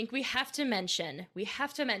segment, I think we have to mention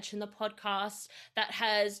the podcast that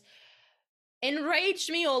has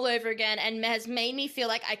enraged me all over again and has made me feel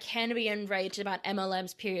like I can be enraged about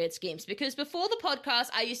MLMs, period schemes. Because before the podcast,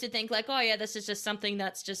 I used to think like, oh yeah, this is just something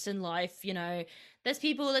that's just in life, there's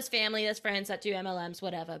people, there's family, there's friends that do MLMs,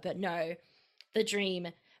 whatever. But no, The Dream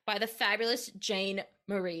by the fabulous Jane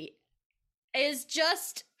Marie is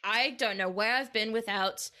just, I don't know where I've been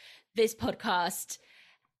without this podcast.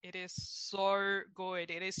 It is so good.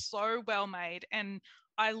 It is so well made. And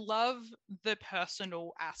I love the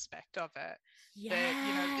personal aspect of it. Yes.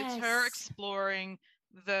 That, it's her exploring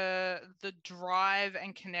the drive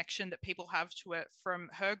and connection that people have to it from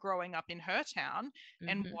her growing up in her town,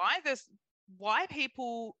 and why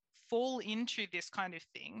people fall into this kind of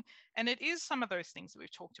thing. And it is some of those things that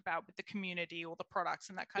we've talked about with the community or the products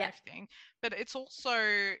and that kind of thing. But it's also,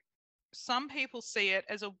 some people see it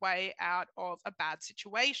as a way out of a bad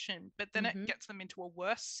situation, but then it gets them into a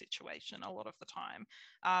worse situation a lot of the time.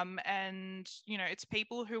 And, it's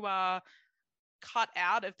people who are cut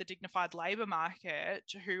out of the dignified labor market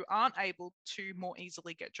who aren't able to more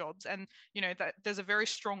easily get jobs. And, that there's a very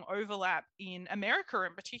strong overlap in America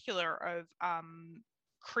in particular of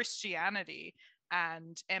Christianity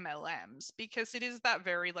and MLMs, because it is that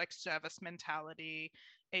very like service mentality.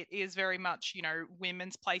 It is very much,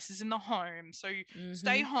 women's places in the home. So you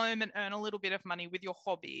stay home and earn a little bit of money with your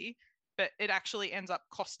hobby, but it actually ends up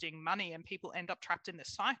costing money and people end up trapped in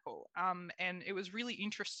this cycle. And it was really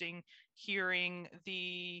interesting hearing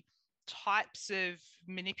the types of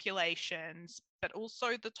manipulations, but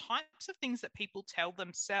also the types of things that people tell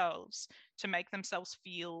themselves to make themselves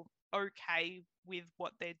feel okay with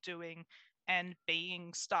what they're doing and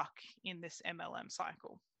being stuck in this MLM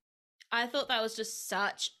cycle. I thought that was just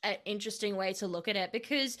such an interesting way to look at it,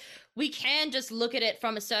 because we can just look at it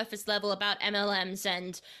from a surface level about MLMs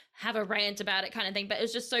and have a rant about it kind of thing. But it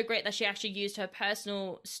was just so great that she actually used her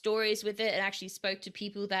personal stories with it and actually spoke to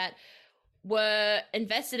people that were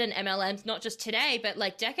invested in MLMs, not just today, but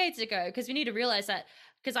like decades ago. Because we need to realize that,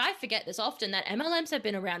 because I forget this often, that MLMs have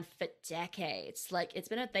been around for decades. Like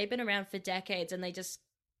they've been around for decades, and they just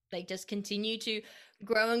continue to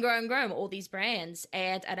grow and grow and grow, all these brands.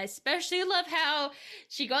 And I especially love how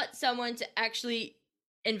she got someone to actually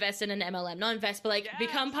invest in an MLM, not invest, but like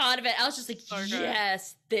become part of it. I was just like,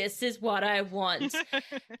 yes, this is what I want.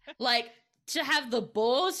 Like, to have the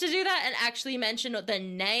balls to do that and actually mention the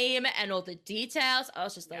name and all the details, I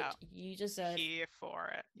was just like, you just are here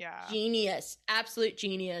for it. Yeah. Genius. Absolute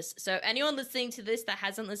genius. So anyone listening to this that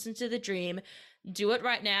hasn't listened to The Dream, do it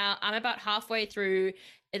right now. I'm about halfway through.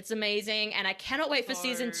 It's amazing. And I cannot wait for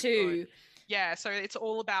season 2. Yeah, so it's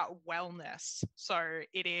all about wellness. So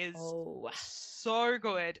it is Oh. so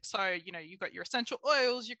good. So, you've got your essential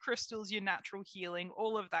oils, your crystals, your natural healing,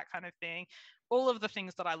 all of that kind of thing. All of the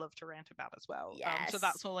things that I love to rant about as well. So Yes.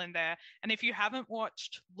 that's all in there. And if you haven't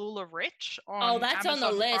watched Lula Rich Oh, on that's on the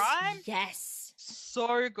Amazon list. Prime, Yes.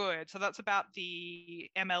 so good. So that's about the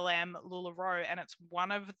MLM LuLaRoe, and it's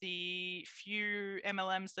one of the few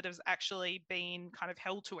MLMs that has actually been kind of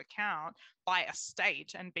held to account by a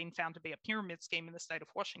state and been found to be a pyramid scheme in the state of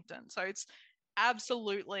Washington. So it's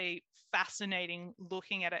absolutely fascinating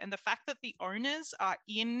looking at it, and the fact that the owners are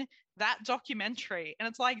in that documentary, and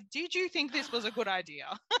it's like, did you think this was a good idea?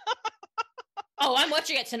 Oh, I'm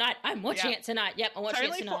watching it tonight. Yep. Yep, I'm watching it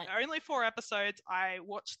tonight. Only 4 episodes. I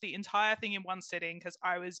watched the entire thing in one sitting because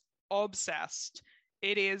I was obsessed.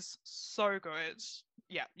 It is so good.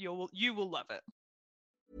 Yeah, you will love it.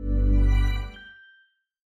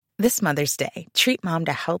 This Mother's Day, treat mom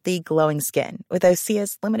to healthy, glowing skin with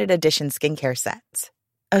Osea's limited edition skincare sets.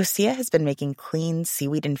 Osea has been making clean,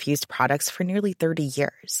 seaweed-infused products for nearly 30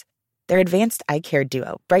 years. Their advanced eye care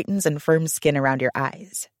duo brightens and firms skin around your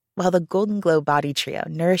eyes, while the Golden Glow Body Trio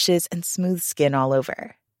nourishes and smooths skin all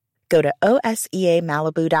over. Go to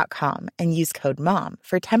OSEAMalibu.com and use code MOM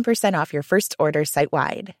for 10% off your first order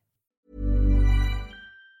site-wide.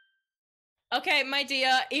 Okay, my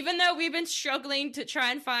dear, even though we've been struggling to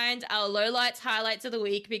try and find our lowlights, highlights of the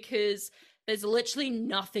week because there's literally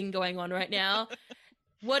nothing going on right now,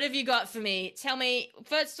 what have you got for me? Tell me,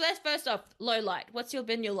 first off, low light. What's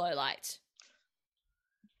been your low light?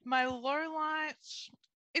 My low light,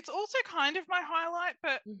 it's also kind of my highlight,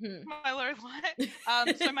 but my low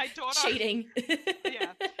light. So my daughter... Cheating.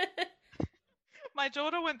 Yeah. My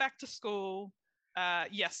daughter went back to school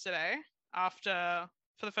yesterday for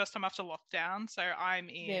the first time after lockdown. So I'm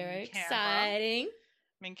in Very Canberra. Exciting.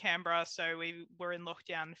 I'm in Canberra, so we were in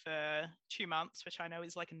lockdown for 2 months, which I know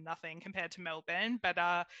is like nothing compared to Melbourne, but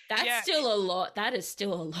that's still a lot. That is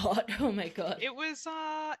still a lot. Oh my god. It was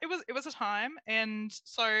a time, and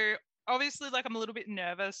so obviously, like, I'm a little bit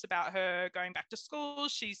nervous about her going back to school.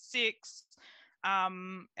 She's 6.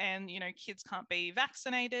 And kids can't be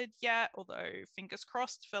vaccinated yet, although fingers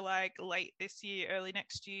crossed for like late this year, early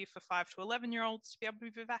next year for 5 to 11-year-olds to be able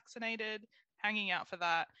to be vaccinated, hanging out for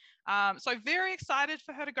that. So very excited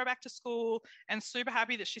for her to go back to school and super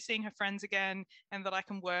happy that she's seeing her friends again and that I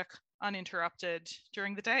can work uninterrupted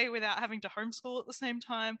during the day without having to homeschool at the same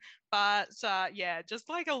time. But yeah, just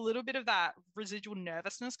like a little bit of that residual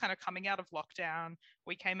nervousness kind of coming out of lockdown.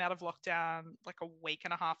 We came out of lockdown like a week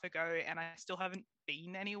and a half ago, and I still haven't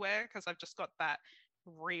been anywhere because I've just got that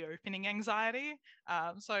reopening anxiety.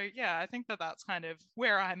 So yeah, I think that's kind of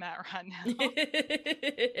where I'm at right now.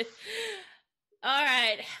 All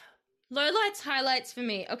right, lowlights, highlights for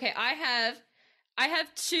me. Okay, I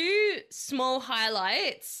have 2 small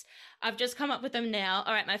highlights. I've just come up with them now.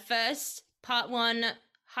 All right, my first part 1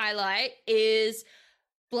 highlight is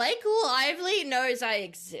Blake Lively knows I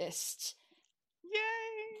exist.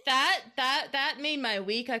 Yay! That made my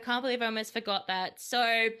week. I can't believe I almost forgot that.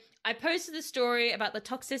 So I posted the story about the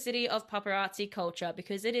toxicity of paparazzi culture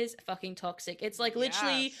because it is fucking toxic. It's like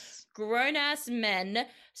literally grown-ass men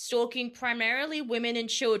stalking primarily women and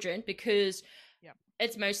children because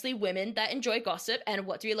it's mostly women that enjoy gossip. And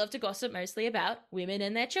what do we love to gossip mostly about? Women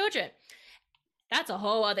and their children. That's a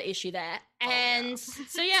whole other issue there.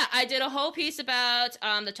 So yeah, I did a whole piece about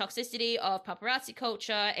the toxicity of paparazzi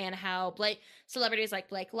culture and how celebrities like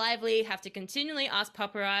Blake Lively have to continually ask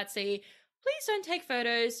paparazzi, please don't take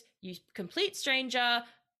photos, you complete stranger,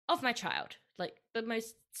 of my child. Like the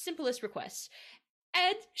most simplest request.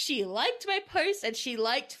 And she liked my post, and she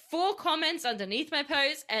liked 4 comments underneath my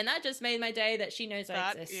post, and that just made my day that she knows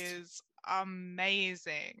I exist. That is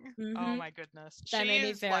amazing. Oh my goodness. That made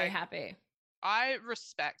me very happy. I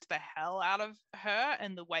respect the hell out of her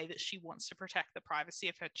and the way that she wants to protect the privacy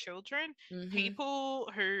of her children. People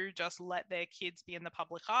who just let their kids be in the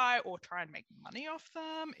public eye or try and make money off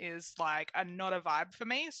them is like not a vibe for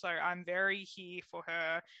me. So I'm very here for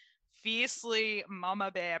her fiercely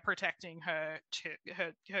mama bear protecting her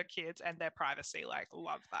kids and their privacy. Like,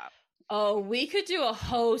 love that. Oh, we could do a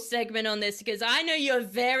whole segment on this because I know you're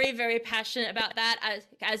very, very passionate about that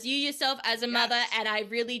as you yourself as a mother, and I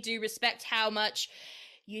really do respect how much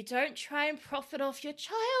you don't try and profit off your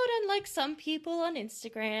child, unlike some people on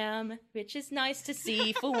Instagram, which is nice to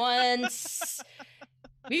see for once.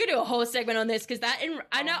 We could do a whole segment on this because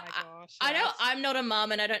I know I'm not a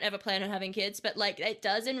mom and I don't ever plan on having kids, but like it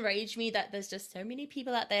does enrage me that there's just so many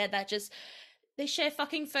people out there that just they share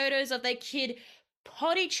fucking photos of their kid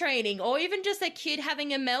potty training, or even just a kid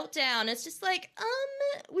having a meltdown. It's just like,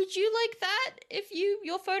 would you like that if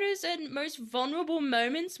your photos and most vulnerable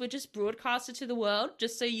moments were just broadcasted to the world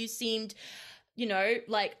just so you seemed, you know,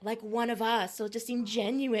 like one of us, or just seemed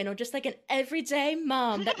genuine, or just like an everyday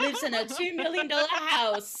mom that lives in a $2 million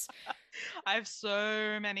house? I have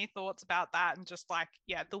so many thoughts about that, and just like,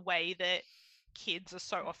 yeah, the way that kids are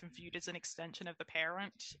so often viewed as an extension of the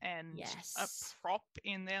parent and a prop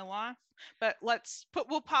in their life. But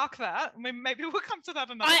we'll park that. Maybe we'll come to that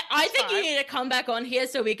another time. I think you need to come back on here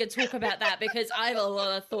so we can talk about that, because I have a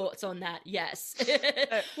lot of thoughts on that. Yes.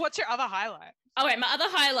 What's your other highlight? Okay, my other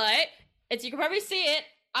highlight, as you can probably see it,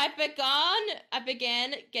 I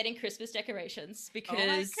began getting Christmas decorations, because oh my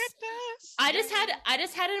goodness. I just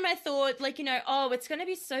had it in my thought, like, you know, oh, it's going to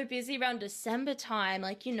be so busy around December time.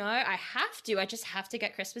 Like, you know, I just have to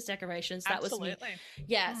get Christmas decorations. That Absolutely. was me.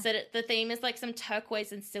 Yeah. So the theme is like some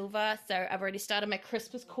turquoise and silver. So I've already started my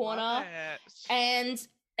Christmas corner. And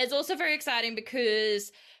it's also very exciting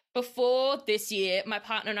because before this year, my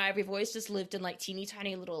partner and I, we've always just lived in like teeny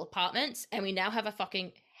tiny little apartments, and we now have a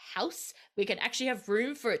fucking house. We can actually have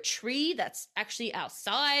room for a tree that's actually our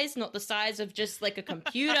size, not the size of just like a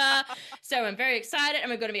computer. So I'm very excited,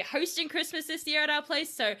 and we're going to be hosting Christmas this year at our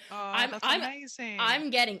place. So that's amazing. I'm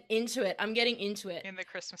getting into it. I'm getting into it. In the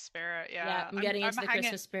Christmas spirit, yeah. Yeah, I'm getting into the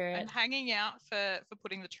Christmas spirit. I'm hanging out for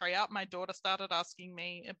putting the tree up. My daughter started asking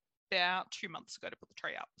me about 2 months ago to put the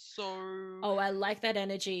tree up. So I like that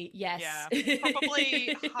energy. Yes. Yeah.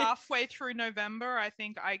 Probably halfway through November, I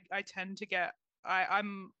think I tend to get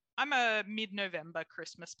I'm a mid-November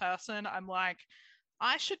Christmas person. I'm like,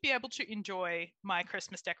 I should be able to enjoy my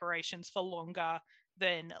Christmas decorations for longer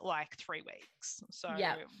than like 3 weeks. So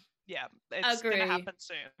yeah, it's going to happen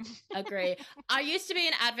soon. Agree. I used to be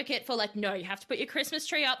an advocate for like, no, you have to put your Christmas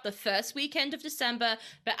tree up the first weekend of December.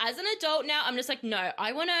 But as an adult now, I'm just like, no,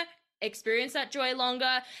 I want to experience that joy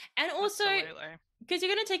longer. And also, because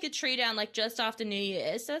you're going to take the tree down like just after New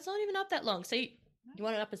Year's, so it's not even up that long. So you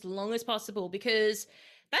want it up as long as possible, because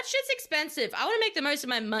that shit's expensive. I want to make the most of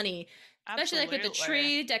my money, especially like with the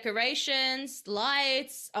tree, decorations,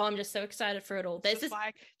 lights. Oh, I'm just so excited for it all. There's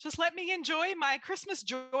just let me enjoy my Christmas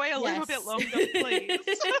joy a little bit longer, please.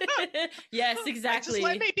 Yes, exactly. Just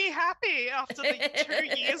let me be happy after the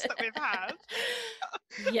 2 years that we've had.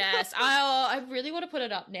 Yes, I really want to put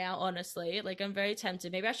it up now, honestly. Like, I'm very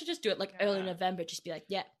tempted. Maybe I should just do it like early November, just be like,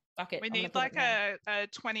 yeah. Fuck it. We need like a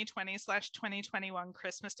 2020/2021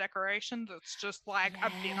 Christmas decoration that's just like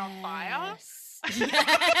a bin on fire. Yes.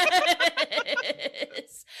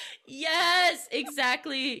 Yes,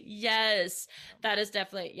 exactly. Yes. That is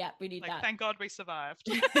definitely, we need that. Thank God we survived.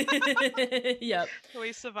 Yep.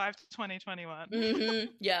 We survived 2021.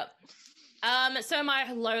 Mm-hmm. Yep. So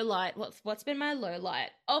my low light, what's been my low light?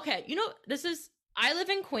 Okay, you know, I live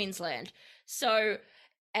in Queensland. So,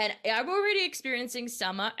 and I'm already experiencing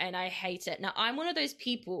summer and I hate it. Now, I'm one of those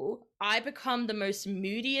people, I become the most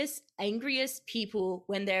moodiest, angriest people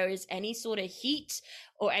when there is any sort of heat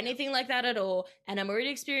or anything like that at all. And I'm already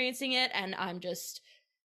experiencing it, and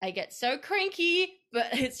I get so cranky, but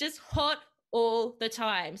it's just hot all the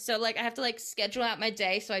time. So like I have to like schedule out my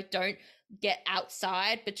day so I don't get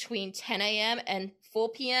outside between 10 a.m. and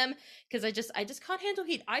 4 p.m. because I just can't handle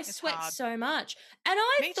heat. I sweat so much. And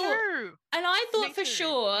I thought for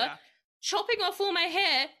sure chopping off all my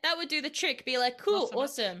hair, that would do the trick. Be like, cool,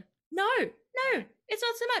 awesome. No, it's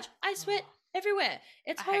not so much. I sweat everywhere.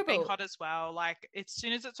 It's horrible. I hate being hot as well. Like as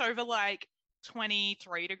soon as it's over like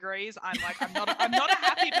 23 degrees, I'm not a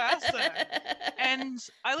happy person. And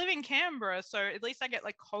I live in Canberra, so at least I get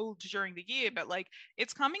like cold during the year, but like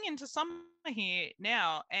it's coming into summer here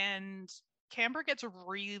now, and Canberra gets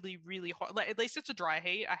really, really hot. Like, at least it's a dry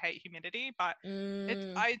heat. I hate humidity, but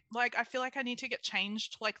I feel like I need to get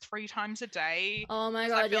changed like 3 times a day. Oh my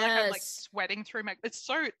God, I feel like I'm like sweating through my, it's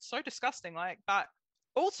so disgusting. Like, but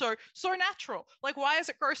also so natural. Like, why is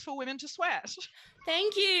it gross for women to sweat?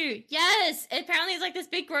 Thank you. Yes. Apparently it's like this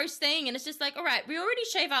big gross thing, and it's just like, all right, we already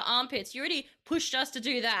shave our armpits. You already pushed us to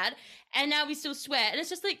do that, and now we still sweat. And it's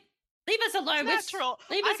just like, leave us alone. It's natural.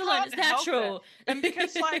 Leave us alone. It's natural. And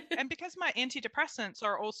because my antidepressants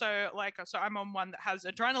are also like, so I'm on one that has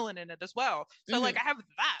adrenaline in it as well. So like I have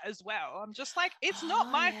that as well. I'm just like, it's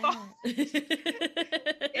not my fault.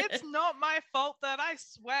 It's not my fault that I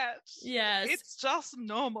sweat. Yes. It's just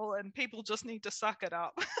normal, and people just need to suck it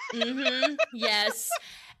up. Yes.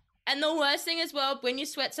 And the worst thing as well, when you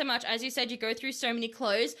sweat so much, as you said, you go through so many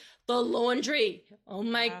clothes, the laundry. Oh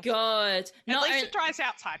my God. At least it dries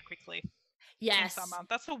outside quickly. Yes. in summer.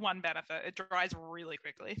 That's the one benefit. It dries really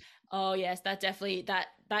quickly. Oh yes, that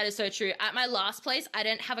is so true. At my last place, I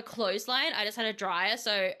didn't have a clothesline. I just had a dryer.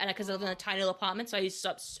 So, and because I live in a tiny little apartment, so I used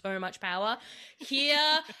up so much power.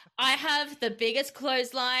 Here, I have the biggest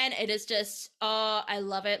clothesline. It is just, oh, I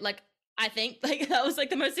love it. Like, I think like that was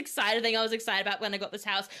like the most excited thing I was excited about when I got this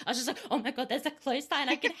house. I was just like, oh my God, there's a clothesline.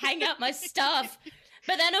 I can hang out my stuff.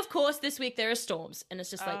 But then, of course, this week there are storms, and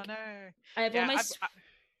it's just like, no. I have all my.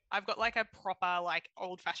 I've got like a proper like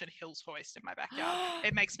old-fashioned hills hoist in my backyard.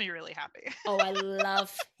 It makes me really happy. Oh, I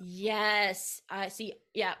love. Yes, I see.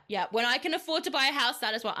 Yeah, yeah. When I can afford to buy a house,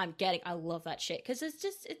 that is what I'm getting. I love that shit because it's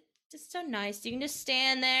just so nice. You can just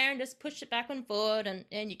stand there and just push it back and forward, and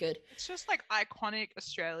you're good. It's just like iconic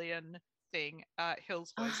Australian thing.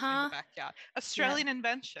 Hills hoist in the backyard. Australian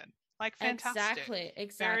invention. Like, fantastic.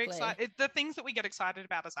 Exactly. Very excited. The things that we get excited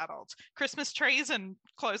about as adults. Christmas trees and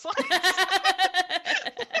clotheslines.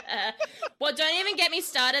 Well, don't even get me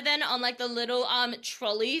started then on like the little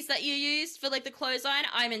trolleys that you use for like the clothesline.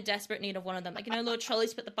 I'm in desperate need of one of them. Like, you know, little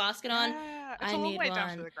trolleys, put the basket on. Yeah, it's a long way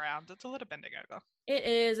down to the ground. It's a little bending over. It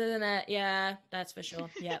is, isn't it? Yeah, that's for sure.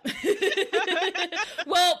 Yeah.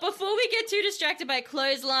 Well, before we get too distracted by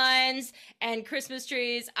clotheslines and Christmas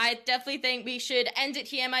trees, I definitely think we should end it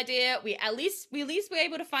here, my dear. We at least were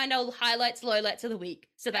able to find our highlights, lowlights of the week.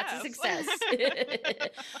 So that's a success.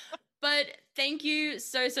 But thank you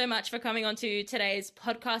so much for coming on to today's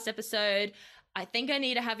podcast episode. I think I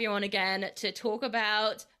need to have you on again to talk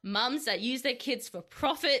about mums that use their kids for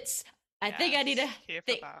profits. I think I need to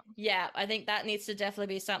I think that needs to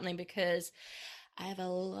definitely be something because I have a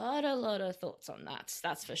lot of thoughts on that.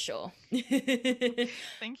 That's for sure.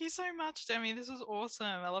 Thank you so much, Demi. This was awesome.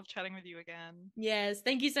 I love chatting with you again. Yes,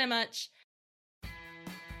 thank you so much.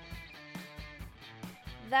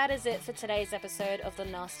 That is it for today's episode of the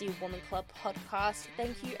Nasty Woman Club podcast.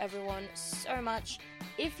 Thank you everyone so much.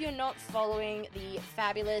 If you're not following the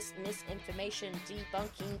fabulous misinformation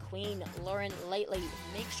debunking queen Lauren Lately,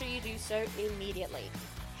 make sure you do so immediately.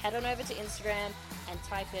 Head on over to Instagram and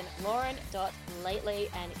type in lauren.lately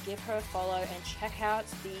and give her a follow and check out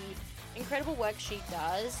the incredible work she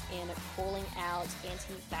does in calling out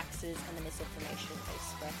anti-vaxxers and the misinformation they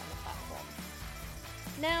spread on the platform.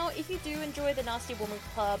 Now, if you do enjoy the Nasty Woman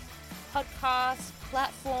Club podcast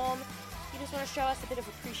platform, you just want to show us a bit of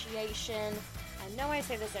appreciation, I know I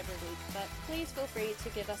say this every week, but please feel free to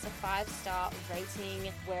give us a 5-star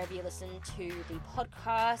rating wherever you listen to the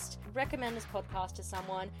podcast. Recommend this podcast to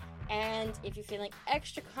someone, and if you're feeling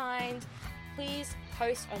extra kind, please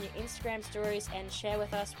post on your Instagram stories and share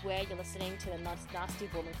with us where you're listening to the Nasty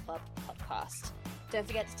Woman Club podcast. Don't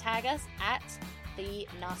forget to tag us at the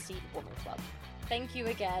Nasty Woman Club. Thank you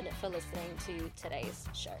again for listening to today's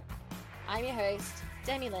show. I'm your host,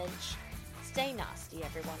 Demi Lynch. Stay nasty,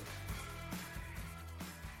 everyone.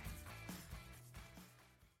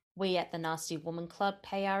 We at the Nasty Woman Club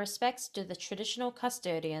pay our respects to the traditional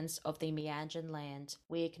custodians of the Meanjin land.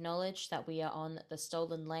 We acknowledge that we are on the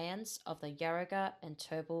stolen lands of the Yarraga and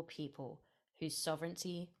Turrbal people, whose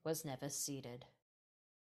sovereignty was never ceded.